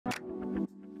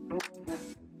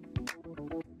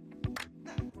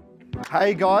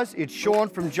Hey guys, it's Sean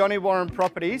from Jonny Warren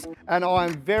Properties, and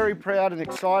I'm very proud and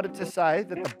excited to say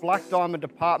that the Black Diamond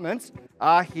apartments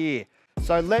are here.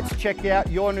 So let's check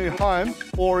out your new home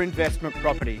or investment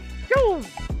property. Go!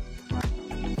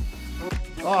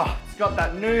 Oh, it's got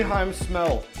that new home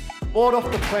smell. Bought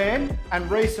off the plan and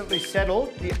recently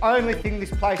settled. The only thing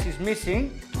this place is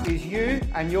missing is you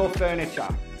and your furniture.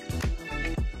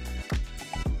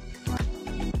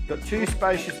 Got 2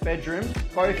 spacious bedrooms,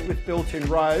 both with built-in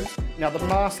robes. Now the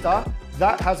master,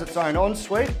 that has its own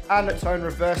ensuite and its own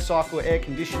reverse cycle air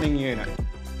conditioning unit.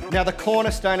 Now the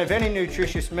cornerstone of any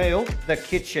nutritious meal, the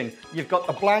kitchen. You've got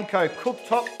the Blanco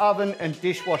cooktop, oven and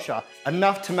dishwasher.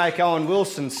 Enough to make Owen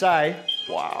Wilson say,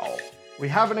 wow. We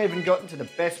haven't even gotten to the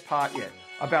best part yet.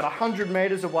 About 100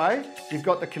 metres away, you've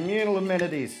got the communal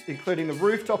amenities, including the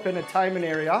rooftop entertainment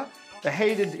area, the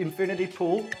heated infinity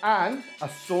pool, and a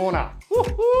sauna.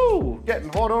 Woohoo! Getting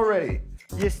hot already.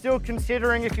 You're still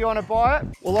considering if you want to buy it?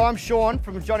 Well, I'm Sean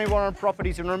from Jonny Warren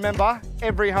Properties, and remember,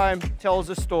 every home tells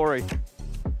a story.